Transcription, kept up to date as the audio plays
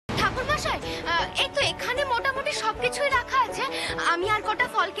মশাই, এই তো এখানে মোটামুটি সবকিছুই রাখা আছে। আমি আর কটা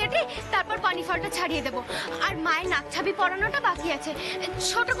ফল কেটে তারপর পানি ফলটা ছাড়িয়ে দেবো। আর মায়ের নাক ছাবি পরানোটা বাকি আছে।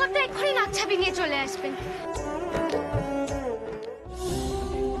 ছোট করতে এক্ষুনি নাক ছাবি নিয়ে চলে আসবেন।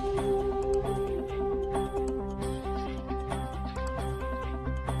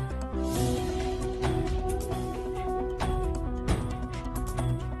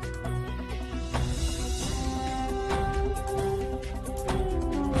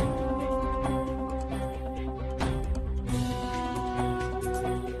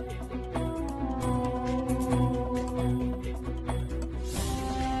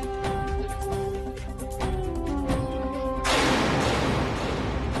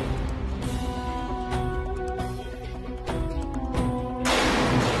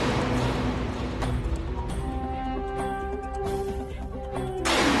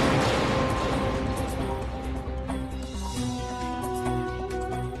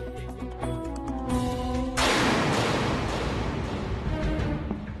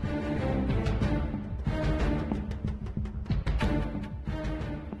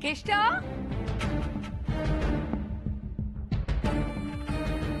 কৃষ্ণা,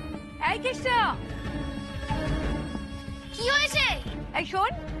 এই কৃষ্ণা, কি হয়েছে? এই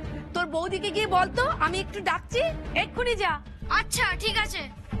শোন, তোর বৌদিকে গিয়ে বলতো আমি একটু ডাকছি, এক্ষুনি যা। আচ্ছা ঠিক আছে।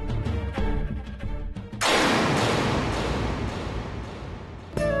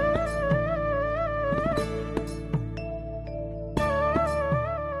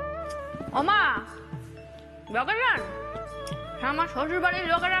 ওমা লোকেরা, আমার শ্বশুর বাড়ির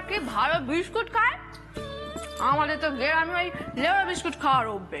লোকেরা কি ভালো বিস্কুট খায়? আমাদের তো গ্রামে ওই লেবু বিস্কুট খাওয়ার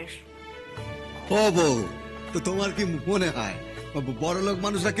অভ্যেস। ও বউ, তো তোমার কি মনে হয় বড় লোক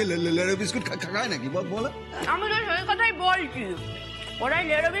মানুষরা কি লেবু বিস্কুট খায় নাকি? বলো। আমি তো সেই কথাই বলছি, ওরাই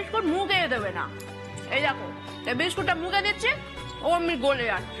লেবু বিস্কুট মুখে দেবে না। এই দেখো, এই বিস্কুটটা মুখে দিচ্ছে, ও আমি গলে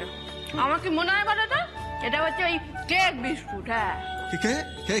যাচ্ছে। আমার কি মনে হয় বলো তো, এটা হচ্ছে ওই কেক বিস্কুট। হ্যাঁ,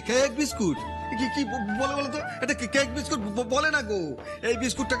 কেক বিস্কুট কি কি বলে বলো তো? এটা কেক বিস্কুট বলে না গো, এই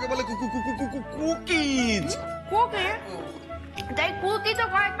বিস্কুটটাকে বলে কুকিজ। কুকি? তাই কুকি তো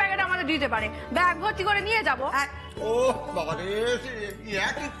কয়েক প্যাকেট আমাদের দিতে পারে, ব্যাগ ভর্তি করে নিয়ে যাবো। ও বাবা রে,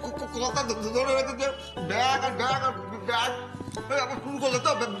 একই কথা ধরে রেখেছে, ব্যাগ আর ব্যাগ আর ব্যাগ। আবার শুরু করলে তো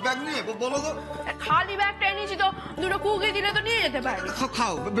ব্যাগ নিয়ে, বলো তো। খালি ব্যাগটা এনেছি তো, দুটো কুকি দিলে তো নিয়ে যেতে পারে।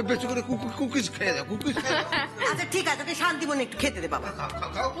 খাও, বেশি করে কুকিজ খেয়ে যাও, কুকিজ খেয়ে যাও। আচ্ছা ঠিক আছে, ওকে শান্তি মনে একটু খেতে দে বাবা।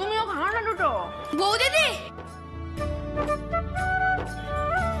 তুমিও খাও না দুটো। বউ দিদি,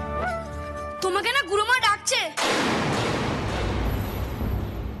 তোমাকে না গুরুমা ডাকছে।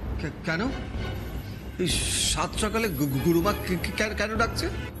 কেন? এই সাত সকালে গুরুমা কেন ডাকছে?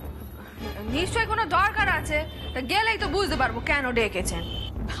 নিশ্চয়ই কোনো দরকার আছে, তা গেলেই তো বুঝতে পারবো কেন ডেকেছেন।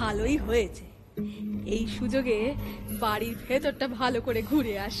 ভালোই হয়েছে, এই সুযোগে বাড়ির ভেতরটা ভালো করে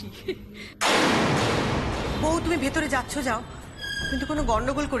ঘুরে আসি। বউ তুমি ভেতরে যাচ্ছ যাও, কিন্তু কোনো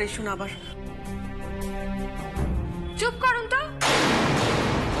গন্ডগোল করে এসো না আবার। চুপ করুন তো,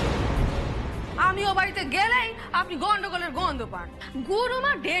 আমি ও বাড়িতে গেলেই আপনি গন্ডগোলের গন্ধ পান।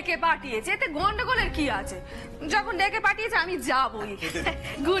 গুরুমা ডেকে পাঠিয়েছে, এতে গন্ডগোলের কি আছে? যখন ডেকে পাঠিয়েছে আমি যাবই,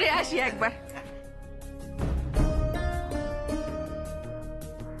 ঘুরে আসি একবার।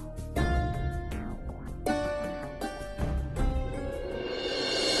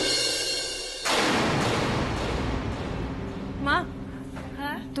 মা,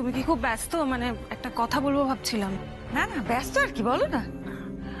 হ্যাঁ তুমি কি খুব ব্যস্ত? মানে একটা কথা বলবো ভাবছিলাম। না না, ব্যস্ত আর কি, বলো না।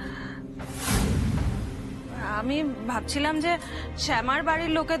 আমি ভাবছিলাম যে শ্যামার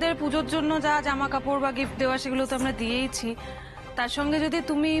বাড়ির লোকেদের পুজোর জন্য যা জামা কাপড় বা গিফট দেওয়া সেগুলো তো আমরা দিয়েইছি, তার সঙ্গে যদি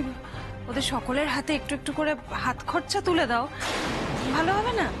তুমি ওদের সকলের হাতে একটু একটু করে হাত খরচা তুলে দাও, ভালো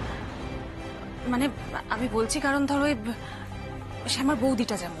হবে না? মানে আমি বলছি কারণ ধরো শ্যামার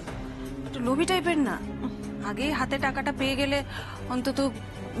বৌদিটা যেমন একটু লোভী টাইপের না, আগে হাতে টাকাটা পেয়ে গেলে অন্তত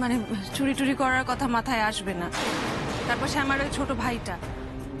মানে চুরি টুরি করার কথা মাথায় আসবে না। তারপর শ্যামার ওই ছোট ভাইটা,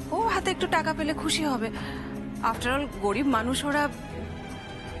 ও হাতে একটু টাকা পেলে খুশি হবে। আফটার অল গরিব মানুষ ওরা।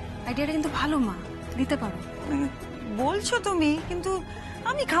 আইডিয়াটা কিন্তু ভালো মা, দিতে পারো। বলছো তুমি, কিন্তু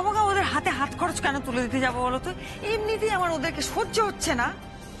আমি খামোখা ওদের হাতে হাত খরচ কেন তুলে দিতে যাবো বলো তো? এমনিতেই আমার ওদেরকে সহ্য হচ্ছে না।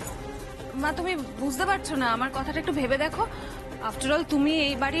 মা তুমি বুঝতে পারছো না, আমার কথাটা একটু ভেবে দেখো। আফটার অল তুমি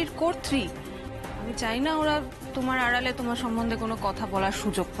এই বাড়ির কর্ত্রী, আমি চাই না ওরা তোমার আড়ালে তোমার সম্বন্ধে কোনো কথা বলার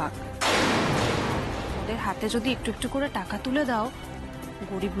সুযোগ পাক। ওদের হাতে যদি একটু একটু করে টাকা তুলে দাও,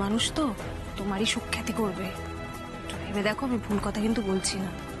 গরিব মানুষ তো তোমারই সুখ্যাতি করবে। একটু ভেবে দেখো, আমি ভুল কথা কিন্তু বলছি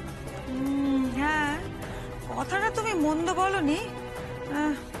না। হ্যাঁ, কথাটা তুমি মন্দ বলনি।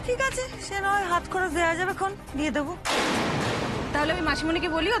 ঠিক আছে, সে নয় হাত খরচ দেওয়া যাবে, এখন দিয়ে দেবো। তাহলে আমি মাসিমণিকে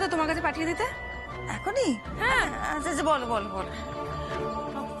বলি ওদের তোমার কাছে পাঠিয়ে দিতে। এখনই? হ্যাঁ আচ্ছা আচ্ছা, বলো বলো বলো।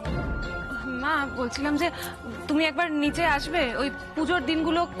 মা বলছিলাম যে তুমি একবার নিচে আসবে, ওই পুজোর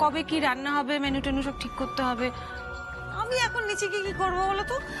দিনগুলো কবে কি রান্না হবে মেনু টেনু সব ঠিক করতে হবে। আমি এখন নিচে গিয়ে কি করবো বলো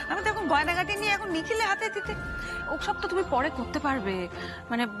তো? আমি তো এখন গয়নাগাটি নিয়ে এখন নিখিলে হাতে দিতে। ওসব তো তুমি পরে করতে পারবে,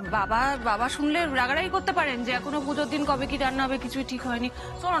 মানে বাবা শুনলে রাগারাগি করতে পারেন যে এখনো পুজোর দিন কবে কি রান্না হবে কিছুই ঠিক হয়নি।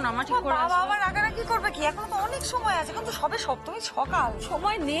 চলো না মা ঠিক করে বাবা আসবো। আবার রাগারাগি করবে কি? এখন তো অনেক সময় আছে, কিন্তু সবে সপ্তমী সকাল।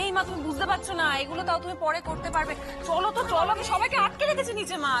 সময় নেই মা, তুমি বুঝতে পারছো না, এগুলো তাও তুমি পরে করতে পারবে। চলো তো চলো, আমি সবাইকে আটকে রেখেছি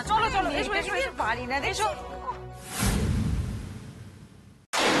নিচে মা। চলো চলো এসো এসো এসো। পারি না, এসো।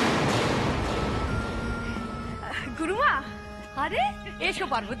 গুরুমা, আরে এসো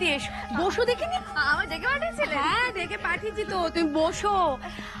পার্বতী, এসো বসো। দেখিনি আমার ডেকে পাঠিয়েছিলে? হ্যাঁ ডেকে পাঠিয়েছি তো, তুমি বসো।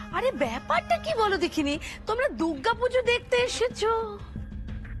 আরে ব্যাপারটা কি বলো দেখিনি, তোমরা দুর্গা পুজো দেখতে এসেছো?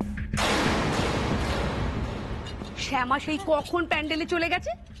 শ্যামা সেই কখন প্যান্ডেলে চলে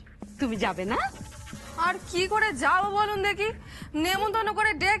গেছে, তুমি যাবে না? আর কি করে যাবো বলুন দেখি, নেমন্তন্ন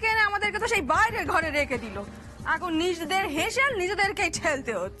করে ডেকে এনে আমাদেরকে তো সেই বাইরের ঘরে রেখে দিল। এখন নিজেদের হেসে নিজেদেরকেই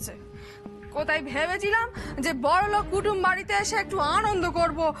ঠেলতে হচ্ছে। কোথায় ভেবেছিলাম যে বড়লোক কুটুম বাড়িতে এসে একটু আনন্দ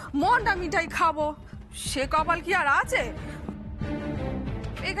করব, মনটা মিঠাই খাবো, সে কপাল কি আর আছে?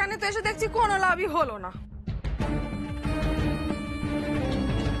 এখানে তো এসে দেখছি কোনো লাভই হলো না।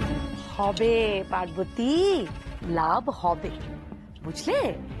 হবে পার্বতী, লাভ হবে, বুঝলে?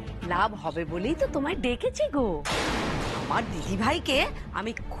 লাভ হবে বলেই তো তোমায় ডেকেছি গো। আমার দিদি ভাইকে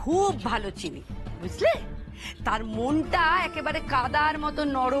আমি খুব ভালো চিনি, বুঝলে? তার মনটা একেবারে কাদার মতো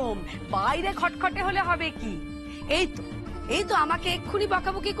নরম, বাইরে খটখটে হলে হবে কি? এই তো আমাকে এক্ষুনি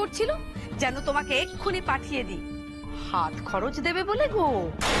বকাবকি করছিল যেন তোমাকে এক্ষুনি পাঠিয়ে দিই, হাত খরচ দেবে বলে গো।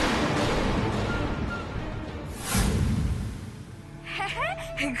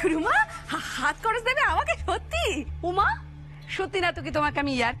 গুরুমা, হাত খরচ দেবে আমাকে? সত্যি? উমা, সত্যি না তো কি তোমাকে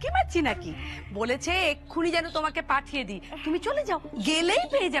আমি ইয়ার্কি মারছি নাকি? বলেছে এক্ষুনি যেন তোমাকে পাঠিয়ে দিই, তুমি চলে যাও, গেলেই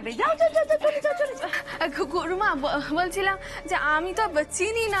পেয়ে যাবে। যাও যাও যাও, চলে যাও চলে যাও। গুরুমা বলছিলাম যে আমি তো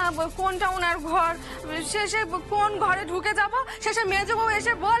চিনি না কোনটা ওনার ঘর, শেষে কোন ঘরে ঢুকে যাব, শেষে মেজো বউ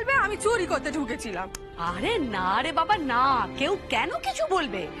এসে বলবে আমি চুরি করতে ঢুকেছিলাম। আরে না রে বাবা না, কেউ কেন কিছু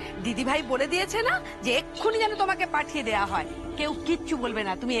বলবে? দিদি ভাই বলে দিয়েছে না যে এক্ষুনি যেন তোমাকে পাঠিয়ে দেয়া হয়, কেউ কিচ্ছু বলবে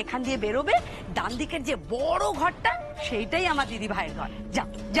না। তুমি এখান দিয়ে বেরোবে, ডান দিকের যে বড় ঘরটা সেইটাই আমার দিদি ভাইয়ের ঘর। যাও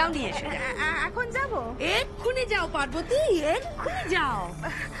যাও, নিয়ে এসো। এখন যাব? এক্ষুনি যাও পার্বতী, এক্ষুনি যাও।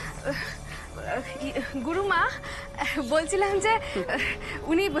 গুরুমা বলছিলাম যে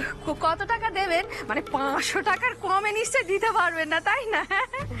উনি কত টাকা দেবেন, মানে 500 টাকার কমে নিশ্চয় দিতে পারবেন না, তাই না?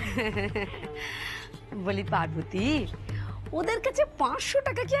 বলি পার্বতী, ওদের কাছে 500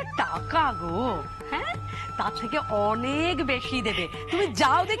 টাকা কি আর টাকা গো? হ্যাঁ, তার থেকে অনেক বেশি দেবে। তুমি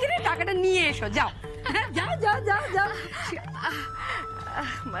যাও দেখি রে, টাকাটা নিয়ে এসো, যাও। যাও যাও যাও যাও।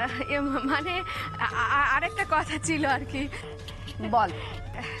 মানে আরেকটা কথা ছিল আর কি। বল।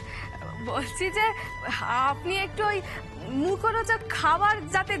 বলছি যে আপনি একটু ওই মুখরোচক খাবার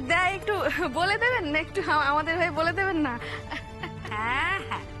যাতে দেয় একটু বলে দেবেন না, একটু আমাদের হয়ে বলে দেবেন না? হ্যাঁ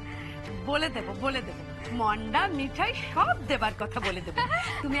হ্যাঁ, বলে দেবো বলে দেবো, মন্ডা মিঠাই সব দেবার কথা বলে দেবো।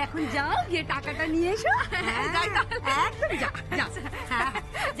 তুমি এখন যাও, গিয়ে টাকাটা নিয়ে এসো। একদম যাও যাও। হ্যাঁ,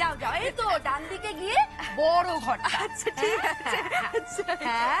 যাও যাও, এই তো ডান দিকে গিয়ে বড় ঘরটা। আচ্ছা ঠিক আছে।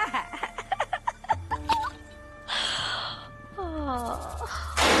 হ্যাঁ হ্যাঁ।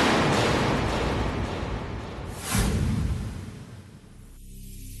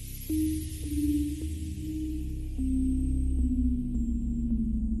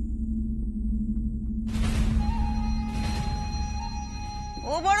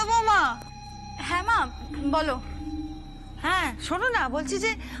 ও বড় বৌমা। হ্যাঁ মা বলো। হ্যাঁ শোনো না, বলছি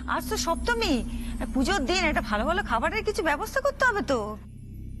যে আজ তো সপ্তমী, পুজোর দিন একটা ভালো ভালো খাবারের কিছু ব্যবস্থা করতে হবে তো।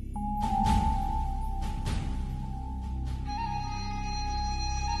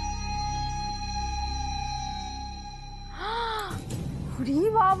 রি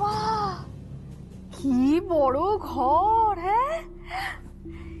বাবা, কি বড় ঘর! হ্যাঁ,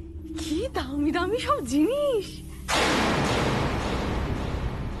 কি দামি দামি সব জিনিস।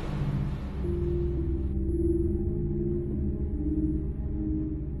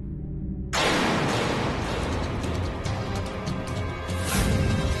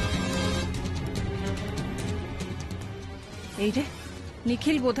 এই রে,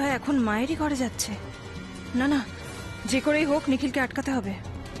 নিখিল বোধহয় এখন মায়েরই ঘরে যাচ্ছে। না না, যে করেই হোক নিখিলকে আটকাতে হবে।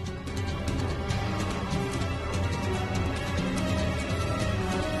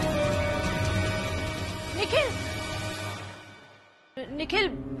 নিখিল, নিখিল,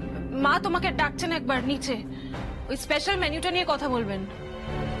 মা তোমাকে ডাকছেন একবার নিচে, ওই স্পেশাল মেনুটা নিয়ে কথা বলবেন।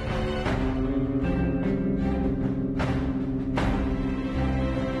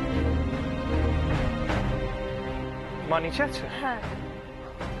 মা নিচে আছে? হ্যাঁ।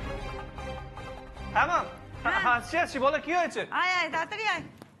 হ্যাঁ মা, আসছি আসছি, বলে কি হয়েছে? আয় আয় তাড়াতাড়ি আয়,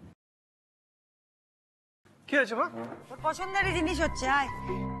 কি হয়েছে মা? তোর পছন্দেরই জিনিস হচ্ছে, আয়।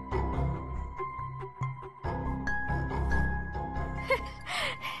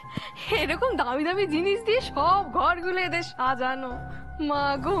 এরকম দামি দামি জিনিস দিয়ে সব ঘরগুলো এদের সাজানো। মা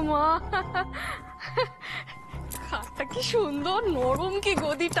গো মা, খাটটা কি সুন্দর নরম, কি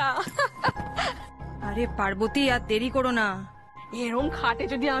গদিটা। আরে পার্বতী, আর দেরি করো না। এরম খাটে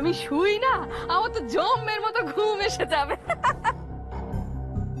যদি আমি শুই না, আমার তো জম্মের মতো ঘুম এসে যাবে।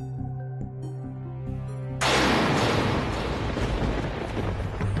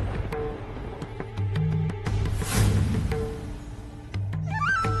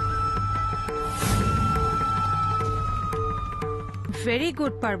 ভেরি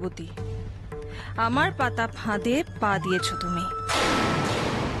গুড পার্বতী, আমার পাতা ফাঁদে পা দিয়েছো তুমি।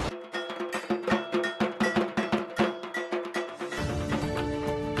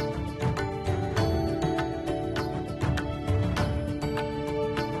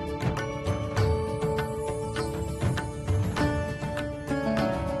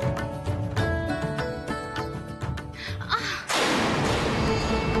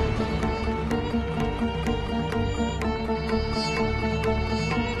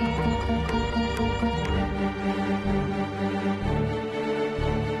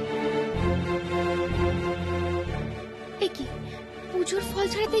 পুজোর ফল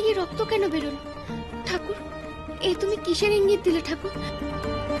ছাড়াতে গিয়ে রক্ত কেন বেরোলো? ঠাকুর, এ তুমি কিসের ইঙ্গিত দিলে ঠাকুর?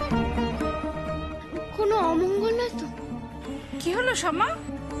 কোনো অমঙ্গল নয় তো? কি হলো শ্যামা,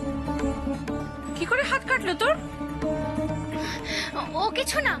 কি করে হাত কাটলো তোর? ও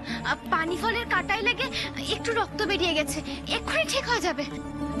কিছু না, পানি ফলের কাটায় লেগে একটু রক্ত বেরিয়ে গেছে, এক্ষুনি ঠিক হয়ে যাবে।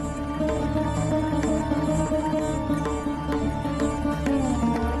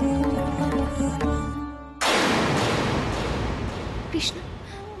 কৃষ্ণ,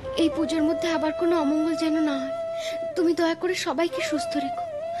 এই পুজোর মধ্যে আবার কোনো অমঙ্গল যেন না হয়। তুমি দয়া করে সবাইকে সুস্থ রেখো।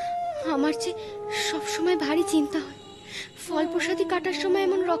 আমার যে সবসময় ভারী চিন্তা হয়, ফল প্রসাদী কাটার সময়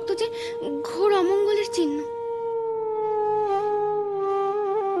এমন রক্ত যে ঘোর অমঙ্গলের চিহ্ন।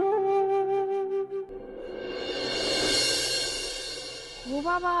 ও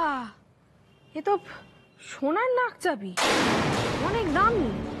বাবা, এ তো সোনার নাক চাবি, অনেক দামি।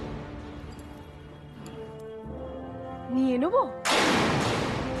 নিয়ে নেবো,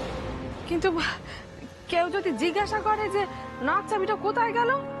 কিন্তু কেউ যদি জিজ্ঞাসা করে যে নাক চাবিটা কোথায় গেল,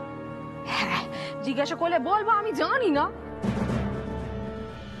 হ্যাঁ জিজ্ঞাসা করলে বলবো আমি জানি না।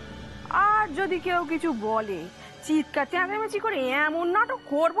 আর যদি কেউ কিছু বলে, চিৎকার চেঁচামেচি করে এমন নাটক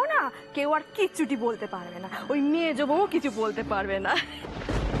করবো না, কেউ আর কিচ্ছুটি বলতে পারবে না, ওই মেয়ে বউ কিছু বলতে পারবে না।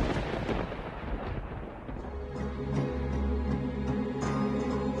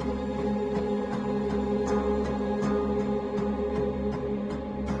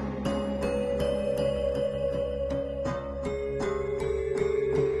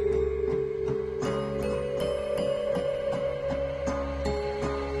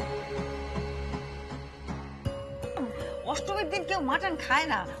 অষ্টমীর দিন কেউ মাটন খায়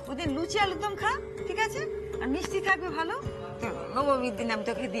না, ওদিন লুচি আলুর দম খা, ঠিক আছে? আর মিষ্টি থাকবে ভালো। নবমীর দিন আমি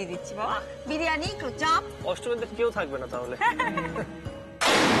তোকে দিয়ে দিচ্ছি বাবা, বিরিয়ানি, একটু চাপ। অষ্টমীর দিন কেউ থাকবে না তাহলে?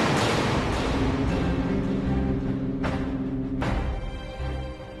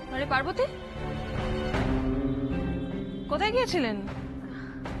 আরে পার্বতী, কোথায় গিয়েছিলেন?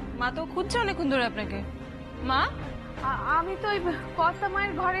 মা তো খুঁজছে অনেকক্ষণ ধরে আপনাকে। মা, আমি তো ওই কর্তা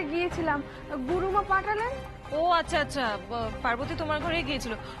মায়ের ঘরে গিয়েছিলাম, গুরুমা পাঠালেন। ও আচ্ছা আচ্ছা, পার্বতী তোমার ঘরে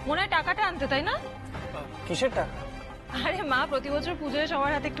গিয়েছিল, মনে হয় টাকাটা আনতে, তাই না? কিসের টাকা? আরে মা প্রতি বছর পুজোয়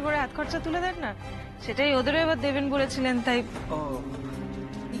সবার হাতে একটু করে হাত খরচা তুলে দেন না, সেটাই ওদেরও এবার দেবেন বলেছিলেন, তাই। ও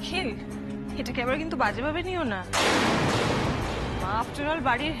নিখিল, এটাকে এবার কিন্তু বাজেভাবে নিও না। মা আফটার অল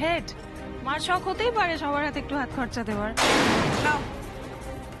বাড়ির হেড, মার শখ হতেই পারে সবার হাতে একটু হাত খরচা দেওয়ার। নাও,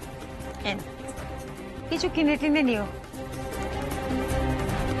 কিছু কিনে টিনে নিও।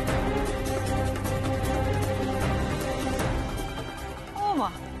 ও মা,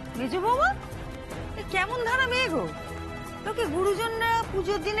 মেজো বৌমা, এ কেমন ধারা মেয়ে গো? তোকে গুরুজনরা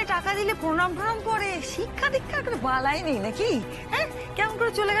পুজোর দিনে টাকা দিলে প্রণাম প্রণাম করে, শিক্ষা দীক্ষা করে বালাই নেই নাকি? হ্যাঁ, কেমন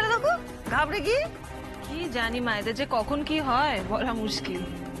করে চলে গেল দেখো, ঘাবড়ে গিয়ে। কি জানি মায়েদের যে কখন কি হয় বলা মুশকিল।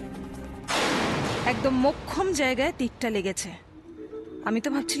 একদম মোক্ষম জায়গায় তীরটা লেগেছে। আমি তো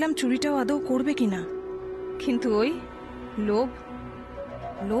ভাবছিলাম চুরিটাও আদৌ করবে কিনা, কিন্তু ওই লোভ,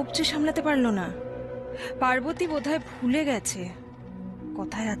 লোভ যে সামলাতে পারলো না। পার্বতী বোধহয় ভুলে গেছে,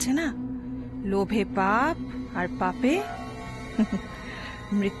 কথায় আছে না, লোভে পাপ আর পাপে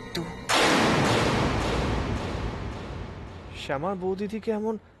মৃত্যু। শ্যামার বৌদিদিকে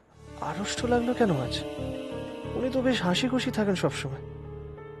এমন আড়ষ্ট লাগলো কেন আজ? উনি তো বেশ হাসি খুশি থাকেন সবসময়।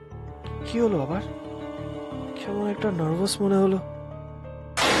 কি হলো আবার? কেমন একটা নার্ভাস মনে হলো।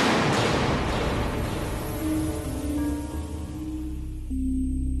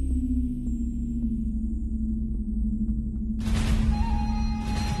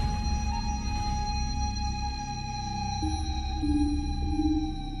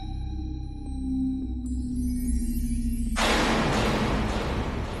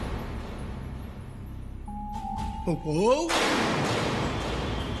 ও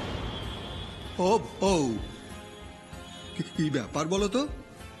ও ও কি ব্যাপার বলো তো?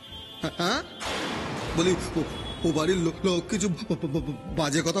 হ্যাঁ বলি ও বাড়ির লোক কিছু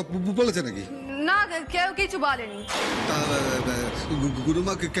বাজে কথা বলেছে নাকি? না, কেউ কিছু বলেনি। তা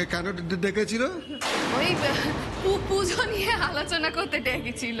গুরুমা কেন ডেকেছিল? ওই পুজো নিয়ে আলোচনা করতে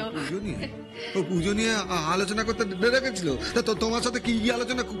ডেকেছিল। পুজো নিয়ে আলোচনা করতে ডেকেছিল? তা তোমার সাথে কি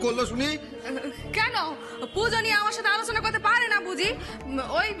আলোচনা করলো শুনি? কেন পুজো নিয়ে আমার সাথে আলোচনা করতে পারে না বুঝি?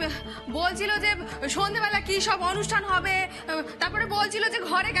 ওই বলছিল যে সন্ধ্যেবেলা কি সব অনুষ্ঠান হবে, তারপরে বলছিল যে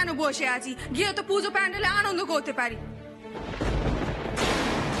ঘরে কেন বসে আছি, গিয়ে তো পুজো প্যান্ডেলে আনন্দ করতে পারি।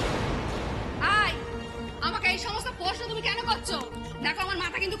 আয়, আমাকে এই সমস্ত প্রশ্ন তুমি কেন করছো? দেখো আমার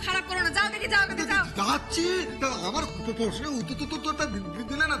মাথা কিন্তু খারাপ করো না। যাও দেখি, যাও দেখি, যাও। যাচ্ছি, আমার প্রশ্নের উত্তরটা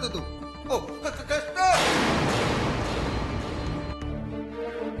দিলে না তো। ও কৃষ্ণ,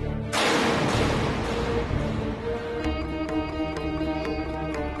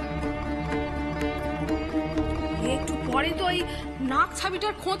 একটু পরে তো এই নাক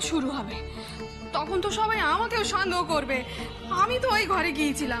ছাবিটার খোঁজ শুরু হবে, তখন তো সবাই আমাকেও সন্দেহ করবে। আমি তো ওই ঘরে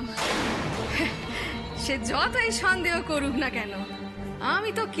গিয়েছিলাম। সে যতই সন্দেহ করুক না কেন, আমি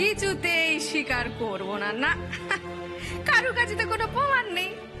তো কিছুতেই স্বীকার করব না। না, কারুর কাছে তো কোনো প্রমাণ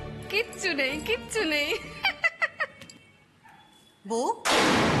নেই, কিচ্ছু নেই, কিচ্ছু নেই। বউ,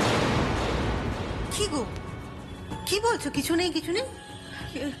 কি গো, কি বলছো? কিছু নেই, কিছু নেই?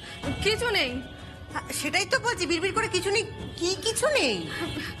 কিছু নেই, সেটাই তো বলছি, বিড়বিড় করে কিছু নেই। কি কিছু নেই?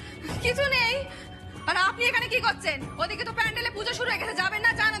 কিছু নেই। আর আপনি এখানে কি করছেন? ওদিকে তো প্যান্ডেলে পুজো শুরু হয়ে গেছে, যাবেন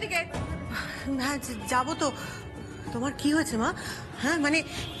না? যান ওদিকে। হ্যাঁ, যাবো তো। তোমার কি হয়েছে মা? হ্যাঁ, মানে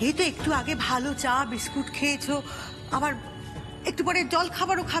এই তো একটু আগে ভালো চা বিস্কুট খেয়েছো, আবার একটু পরে জল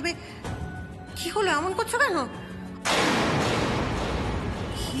খাবারও খাবে। কি হলো, এমন করছো কেন?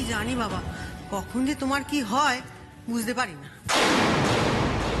 কি জানি বাবা, কখন যে তোমার কি হয় বুঝতে পারি না।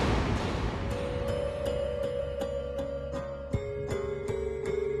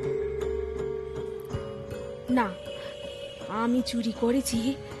 না, আমি চুরি করেছি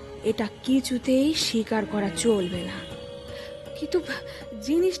এটা কিছুতেই স্বীকার করা চলবে না। কিন্তু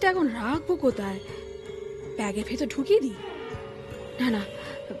জিনিসটা এখন রাখবো কোথায়? ব্যাগের ভেতর ঢুকিয়ে দিই? না না,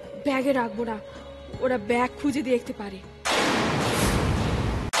 ব্যাগে রাখবো না, ওরা ব্যাগ খুঁজে দেখতে পারে।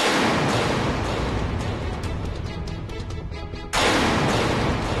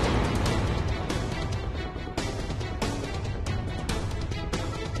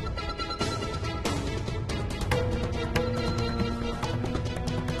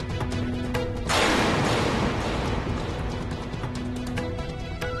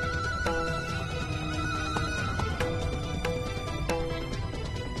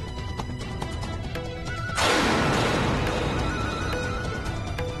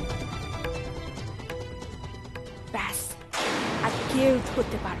 ব্যাস, আর কেউ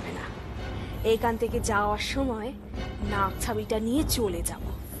ধরতে পারবে না। এখান থেকে যাওয়ার সময় নাক ছাবিটা নিয়ে চলে যাব।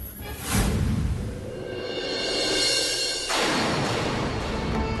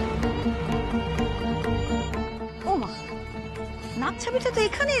 ও মা, নাক ছাবিটা তো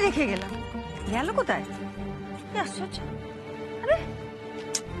এখানেই রেখে গেলাম, গেল কোথায়? কি আশ্চর্য! আরে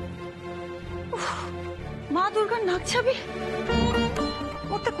উফ, মা দুর্গার নাক ছাবি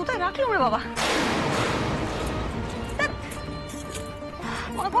ওটা কোথায় রাখলাম রে বাবা?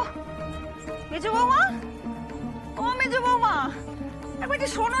 মেজো বৌমা, ও মেজো বৌমা, একবার একটু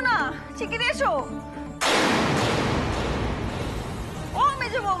শোনো না, চিকিরে এসো। ও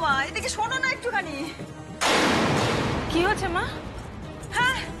মেজো বৌমা, এদিকে শোনো না একটুখানি। কি হচ্ছে মা?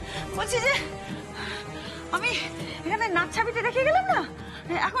 হ্যাঁ, বলছি যে আমি এখানে নাক ছাবিটা রেখে গেলাম না,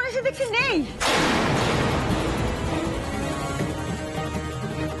 এখন এসে দেখছি নেই।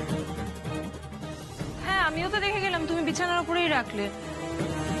 হ্যাঁ, আমিও তো দেখে গেলাম তুমি বিছানার উপরেই রাখলে।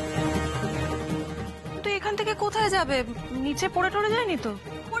 তো এখান থেকে কোথায় যাবে? নিচে পড়ে টড়ে যায়নি তো?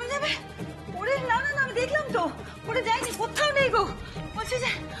 পড়ে যাবে? পড়ে না না না, আমি দেখলাম তো, পড়ে যায়নি, কোথাও নেই গো। বলছি যে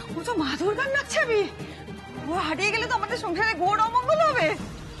ও তো মা দুর্গার নাক ছাবি, ও হারিয়ে গেলে তো আমাদের সংসারে ঘোর অমঙ্গল হবে।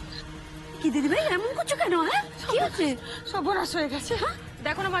 কি দিদি ভাই এমন করছো কেন? হ্যাঁ, কি হচ্ছে? সর্বনাশ হয়ে গেছে। হ্যাঁ,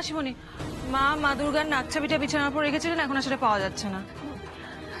 দেখো না মাসিমণি, মা দুর্গার নাক ছাবিটা বিছানার উপর রেখেছিলেন, এখন আর সেটা পাওয়া যাচ্ছে না।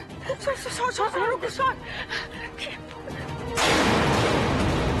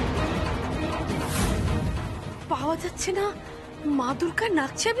 পাওয়া যাচ্ছে না, মা দুর্গার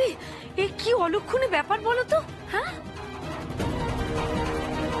নাক ছাবি, এ কি অলক্ষণে ব্যাপার বলো তো? হ্যাঁ,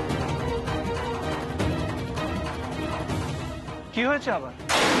 কি হয়েছে আবার?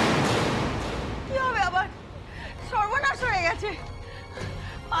 কি হবে আবার? সর্বনাশ হয়ে গেছে,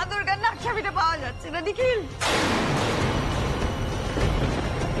 মা দুর্গার নাক ছাবিটা পাওয়া যাচ্ছে না নিখিল।